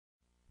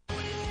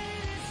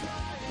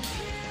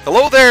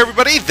Hello there,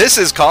 everybody. This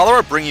is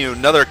Cholera bringing you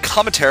another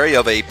commentary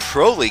of a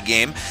Pro League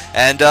game,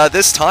 and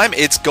this time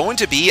it's going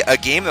to be a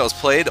game that was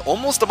played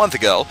almost a month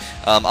ago.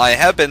 I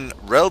have been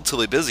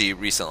relatively busy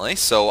recently,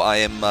 so I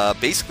am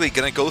basically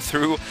going to go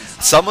through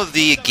some of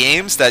the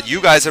games that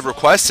you guys have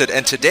requested,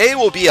 and today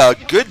will be a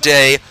good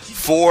day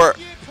for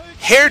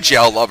hair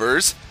gel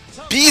lovers.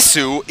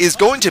 Bisu is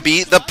going to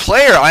be the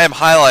player I am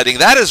highlighting.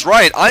 That is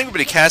right, I'm going to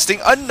be casting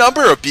a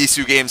number of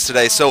Bisu games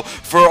today. So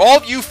for all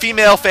of you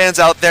female fans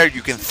out there,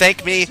 you can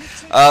thank me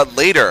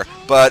later.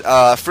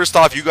 But first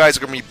off, you guys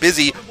are going to be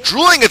busy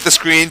drooling at the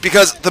screen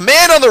because the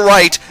man on the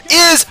right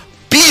is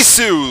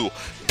Bisu.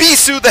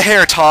 Bisu, the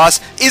hair toss,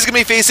 is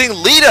going to be facing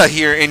Leta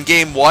here in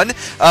Game 1.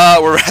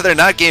 Or rather,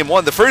 not Game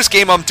 1, the first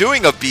game I'm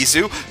doing of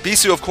Bisu.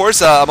 Bisu, of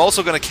course, I'm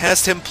also going to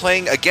cast him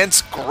playing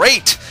against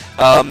Great.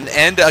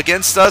 And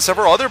against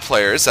several other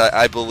players,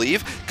 I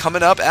believe,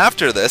 coming up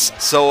after this.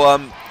 So,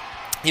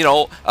 you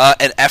know,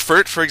 an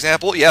effort, for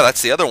example. Yeah,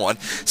 that's the other one.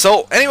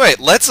 So, anyway,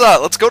 let's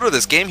go to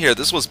this game here.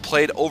 This was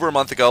played over a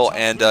month ago,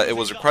 and it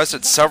was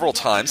requested several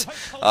times.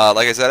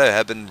 Like I said, I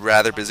have been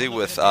rather busy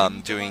with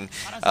doing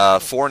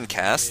foreign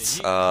casts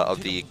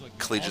of the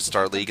Collegiate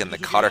Star League and the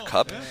Cotter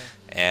Cup,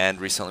 and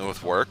recently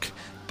with work.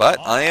 But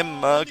I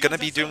am going to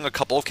be doing a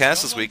couple of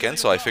casts this weekend,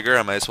 so I figure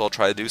I might as well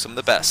try to do some of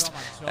the best.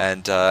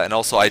 And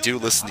also, I do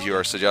listen to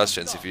your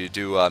suggestions if you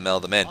do mail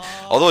them in.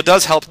 Although it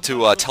does help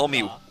to tell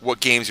me what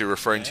games you're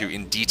referring to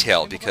in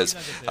detail, because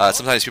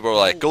sometimes people are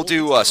like, go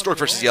do Stork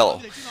versus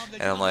Yellow.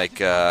 And I'm like,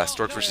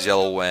 Stork versus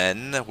Yellow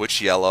when?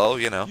 Which Yellow?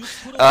 You know?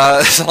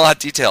 There's a lot of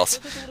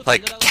details.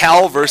 Like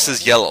Cal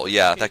versus Yellow.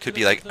 Yeah, that could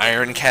be like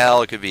Iron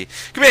Cal. It could be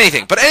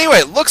anything. But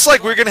anyway, looks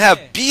like we're going to have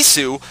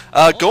Bisu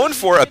going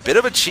for a bit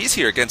of a cheese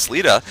here against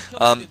Leta.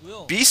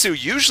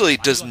 Bisu usually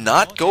does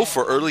not go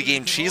for early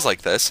game cheese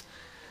like this.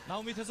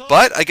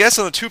 But I guess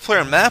on a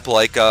two-player map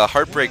like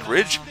Heartbreak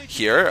Ridge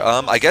here,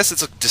 I guess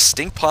it's a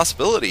distinct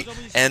possibility.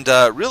 And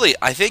really,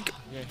 I think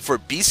for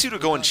Bisu to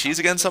go and cheese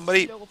against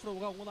somebody,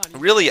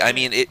 really, I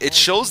mean, it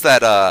shows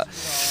that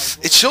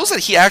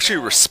he actually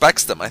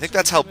respects them. I think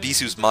that's how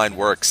Bisu's mind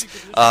works.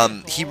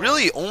 He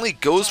really only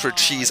goes for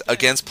cheese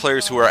against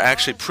players who are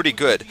actually pretty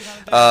good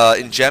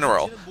in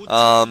general.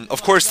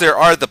 Of course, there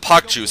are the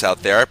Pakjus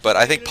out there, but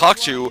I think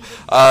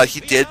Pakju he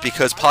did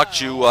because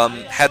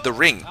Pakju had the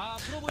ring.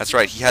 That's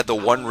right, he had the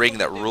one ring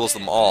that rules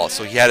them all,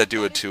 so he had to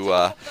do it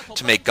to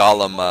make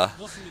Gollum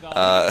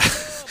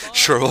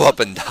shrivel up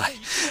and die.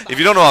 If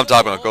you don't know what I'm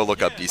talking about, go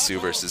look up Bisu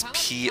versus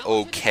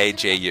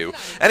P-O-K-J-U.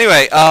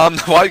 Anyway,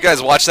 while you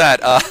guys watch that,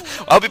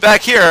 I'll be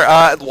back here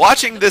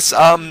watching this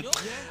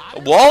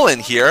wall in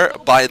here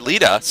by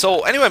Leta.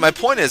 So anyway, my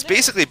point is,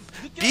 basically,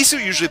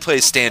 Bisu usually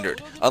plays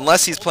standard,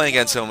 unless he's playing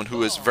against someone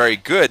who is very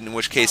good, in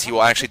which case he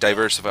will actually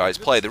diversify his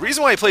play. The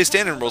reason why he plays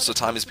standard most of the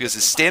time is because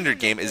his standard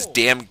game is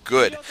damn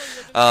good.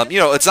 You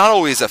know, it's not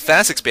always a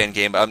fast expand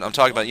game, but I'm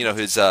talking about, you know,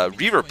 his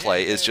Reaver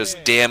play is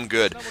just damn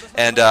good.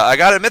 And I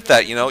gotta admit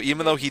that, you know,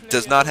 even though he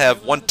does not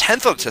have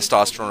 1/10 of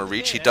testosterone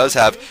reach, he does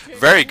have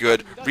very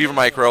good Reaver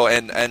micro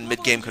and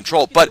mid-game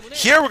control. But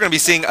here we're going to be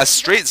seeing a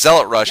straight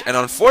Zealot rush, and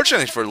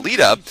unfortunately for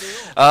Leta,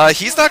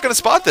 he's not going to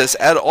spot this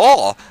at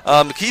all.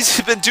 He's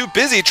been too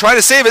busy trying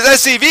to save his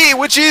SCV,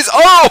 which he's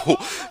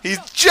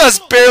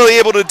just barely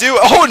able to do.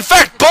 Oh, in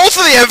fact, both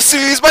of the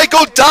FCVs might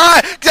go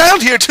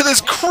down here to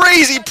this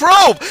crazy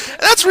probe.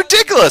 That's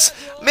ridiculous.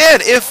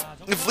 Man, if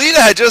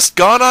Leta had just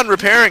gone on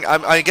repairing,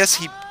 I guess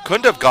he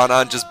couldn't have gone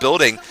on just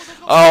building.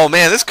 Oh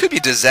man, this could be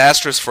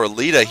disastrous for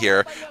Leta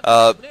here.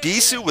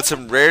 Bisu with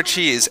some rare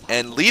cheese,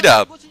 and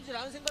Leta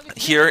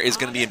here is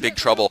going to be in big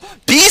trouble.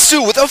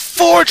 Bisu with a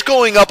forge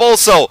going up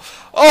also.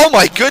 Oh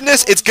my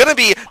goodness, it's going to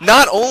be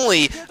not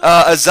only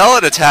a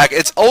Zealot attack,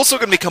 it's also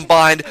going to be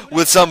combined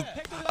with some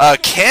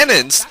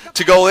cannons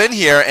to go in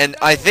here, and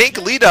I think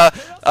Leta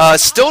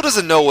still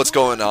doesn't know what's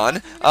going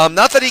on.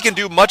 Not that he can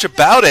do much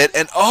about it,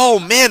 and oh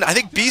man, I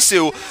think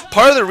Bisu,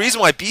 part of the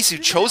reason why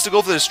Bisu chose to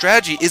go for this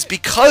strategy is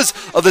because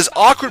of this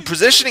awkward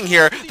positioning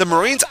here. The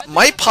Marines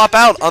might pop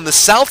out on the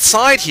south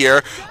side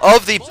here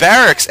of the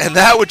barracks, and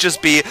that would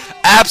just be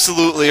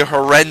absolutely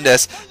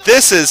horrendous.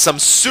 This is some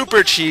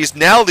super cheese.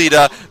 Now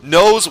Leta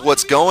knows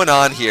what's going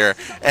on here,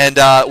 and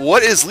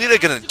what is Leta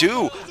going to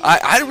do?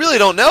 I really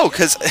don't know,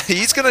 because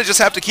he's going to just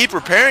have to keep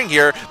repairing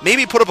here,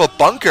 maybe put up a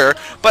bunker,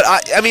 but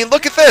I mean,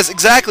 look at this.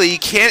 Exactly, he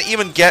can't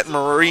even get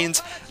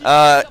Marines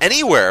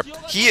anywhere.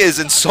 He is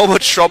in so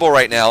much trouble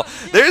right now.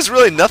 There's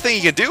really nothing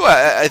he can do,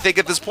 I think,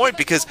 at this point,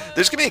 because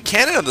there's going to be a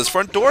cannon on this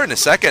front door in a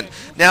second.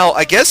 Now,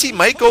 I guess he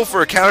might go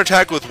for a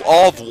counterattack with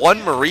all of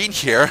one Marine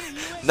here.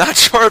 Not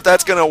sure if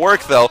that's going to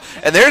work, though.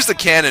 And there's the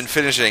cannon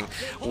finishing.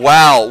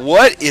 Wow,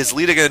 what is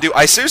Leta going to do?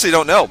 I seriously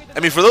don't know. I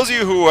mean, for those of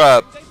you who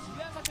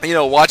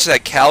watch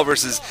that Cal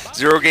versus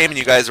Zero game, and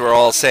you guys were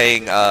all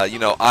saying,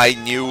 I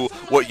knew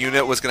what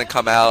unit was going to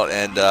come out,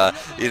 and,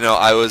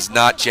 I was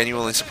not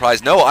genuinely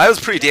surprised. No, I was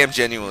pretty damn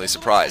genuinely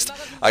surprised,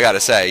 I gotta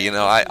say.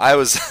 I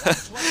was,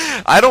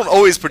 I don't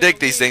always predict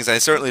these things, and I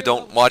certainly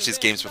don't watch these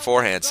games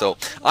beforehand, so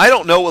I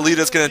don't know what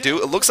Leta's going to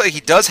do. It looks like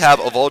he does have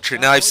a Vulture.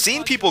 Now, I've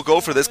seen people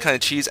go for this kind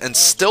of cheese and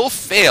still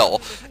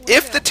fail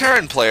if the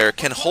Terran player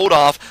can hold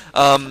off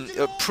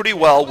pretty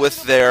well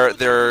with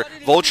their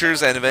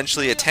Vultures, and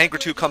eventually a tank or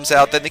two comes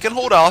out, then they can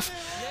hold off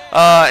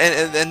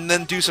and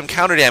then do some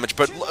counter damage.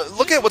 But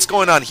look at what's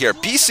going on here.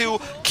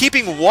 Bisu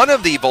keeping one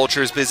of the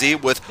Vultures busy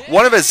with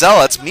one of his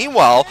Zealots.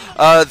 Meanwhile,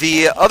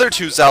 the other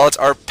two Zealots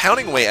are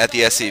pounding away at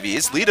the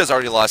SCVs. Leta's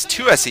already lost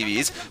 2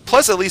 SCVs,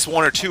 plus at least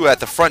 1 or 2 at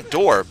the front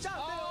door.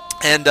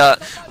 And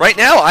right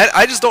now,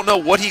 I just don't know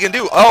what he can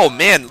do. Oh,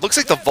 man, looks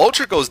like the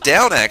Vulture goes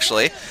down,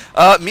 actually.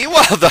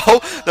 Meanwhile, though,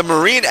 the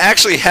Marine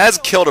actually has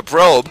killed a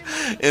probe,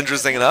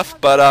 interesting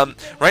enough. But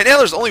right now,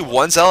 there's only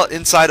 1 Zealot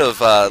inside of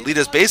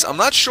Leta's base. I'm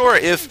not sure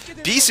if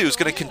Bisu is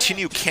going to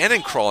continue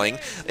cannon crawling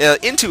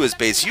into his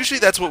base. Usually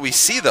that's what we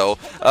see, though,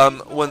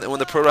 when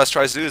the Protoss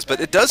tries to do this. But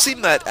it does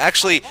seem that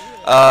actually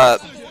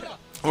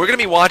we're going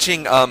to be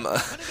watching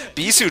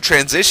Bisu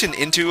transition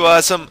into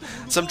some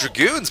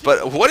Dragoons,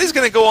 but what is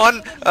going to go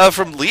on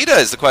from Leta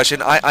is the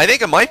question. I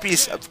think it might be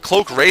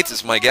Cloak Wraiths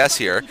is my guess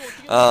here,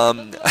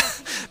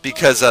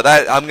 because that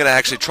I'm going to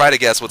actually try to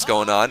guess what's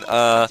going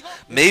on.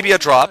 Maybe a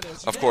drop,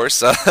 of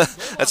course.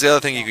 That's the other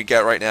thing you can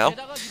get right now.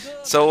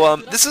 So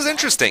this is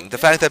interesting, the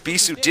fact that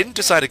Bisu didn't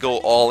decide to go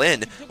all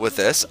in with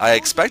this. I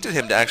expected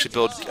him to actually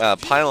build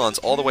pylons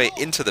all the way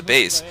into the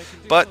base,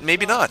 but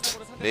maybe not.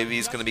 Maybe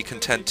he's going to be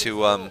content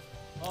to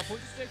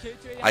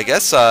I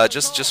guess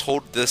just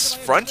hold this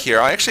front here.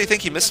 I actually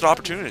think he missed an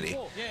opportunity,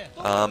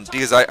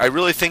 because I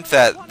really think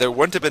that there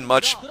wouldn't have been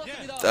much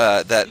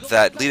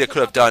that Leta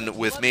could have done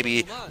with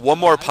maybe 1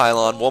 more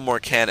pylon, 1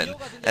 more cannon,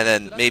 and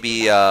then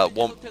maybe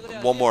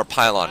one more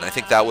pylon. I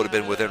think that would have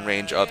been within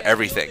range of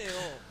everything.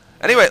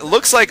 Anyway, it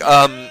looks like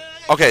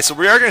okay, so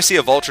we are going to see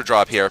a Vulture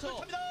drop here.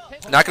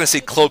 Not going to see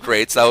Cloak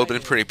Wraiths. That would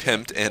have been pretty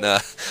pimped in a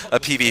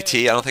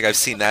PvT. I don't think I've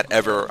seen that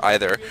ever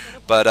either.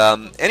 But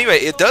anyway,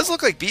 it does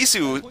look like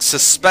Bisu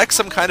suspects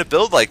some kind of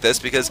build like this,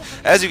 because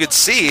as you can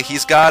see,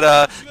 he's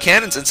got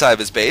cannons inside of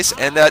his base.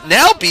 And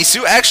now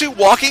Bisu actually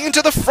walking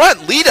into the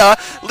front. Leta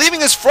leaving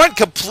his front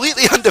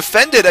completely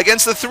undefended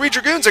against the 3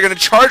 Dragoons. They're going to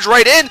charge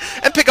right in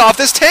and pick off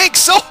this tank.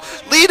 So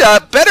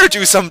Leta better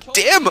do some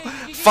damn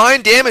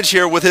fine damage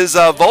here with his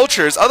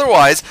Vultures.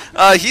 Otherwise,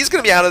 he's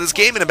going to be out of this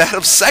game in about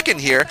a second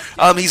here.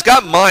 He's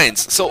got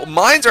mines, so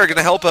mines are going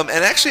to help him,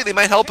 and actually they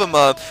might help him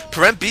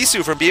prevent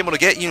Bisu from being able to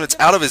get units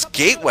out of his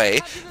gateway.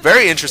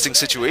 Very interesting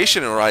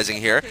situation arising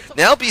here.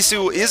 Now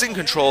Bisu is in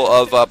control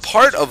of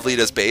part of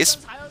Leta's base.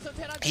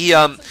 He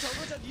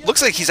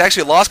looks like he's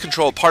actually lost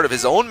control of part of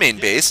his own main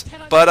base,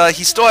 but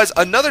he still has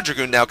another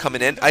Dragoon now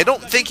coming in. I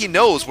don't think he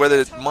knows where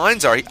the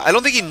mines are. I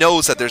don't think he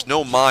knows that there's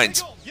no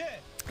mines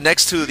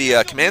next to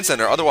the command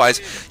center. Otherwise,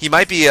 he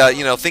might be,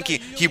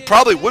 thinking, he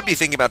probably would be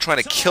thinking about trying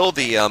to kill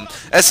the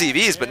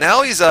SCVs, but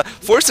now he's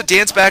forced to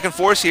dance back and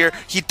forth here.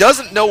 He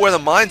doesn't know where the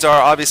mines are,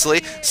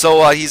 obviously,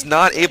 so he's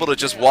not able to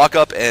just walk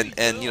up and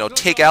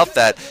take out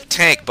that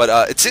tank,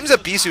 but it seems that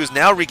Bisu has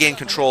now regained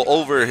control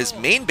over his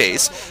main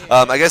base.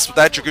 I guess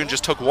that Dragoon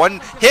just took 1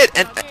 hit,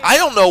 and I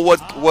don't know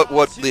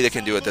what Leta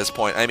can do at this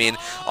point. I mean,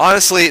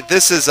 honestly,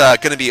 this is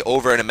going to be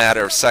over in a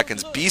matter of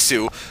seconds.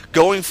 Bisu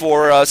going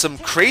for some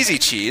crazy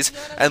cheese,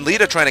 and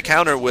Leta trying to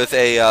counter with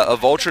a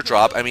Vulture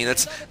drop. I mean,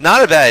 it's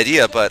not a bad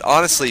idea, but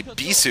honestly,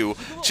 Bisu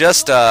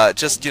just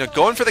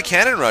going for the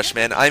cannon rush,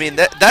 man. I mean,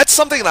 that's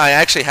something that I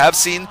actually have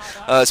seen,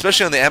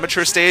 especially on the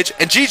amateur stage.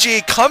 And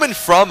GG coming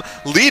from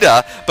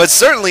Leta, but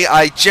certainly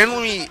I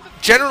generally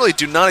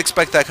do not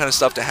expect that kind of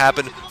stuff to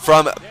happen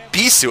from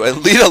Bisu.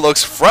 And Leta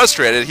looks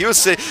frustrated. He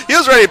was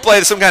ready to play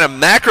some kind of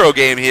macro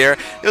game here.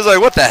 He was like,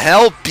 "What the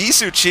hell?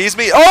 Bisu cheesed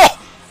me? Oh,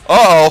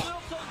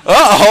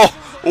 uh-oh.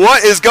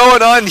 What is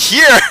going on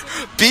here?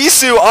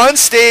 Bisu on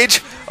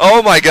stage.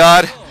 Oh my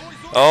god.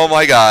 Oh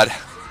my god.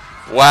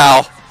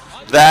 Wow.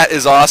 That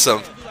is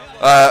awesome.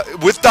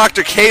 With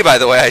Dr. K, by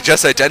the way, I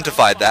just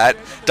identified that.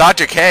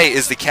 Dr. K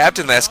is the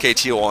captain of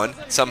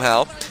SKT1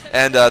 somehow.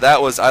 And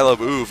that was I Love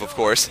Oov, of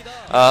course.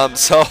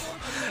 So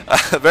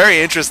very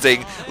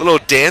interesting little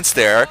dance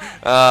there.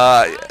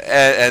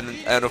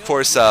 And of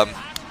course,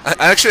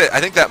 actually,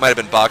 I think that might have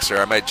been Boxer.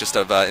 I might just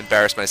have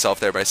embarrassed myself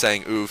there by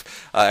saying Oov.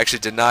 Actually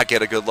did not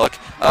get a good look.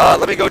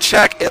 Let me go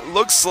check. It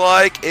looks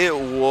like it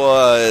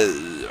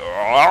was...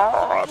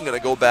 I'm going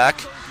to go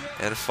back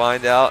and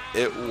find out.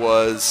 It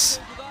was...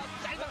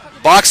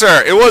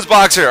 Boxer! It was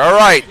Boxer!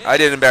 Alright! I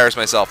didn't embarrass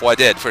myself. Well, I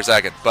did for a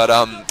second. But,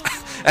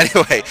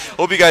 anyway,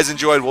 hope you guys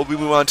enjoyed. We'll be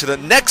moving on to the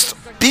next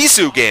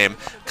Bisu game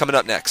coming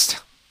up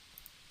next.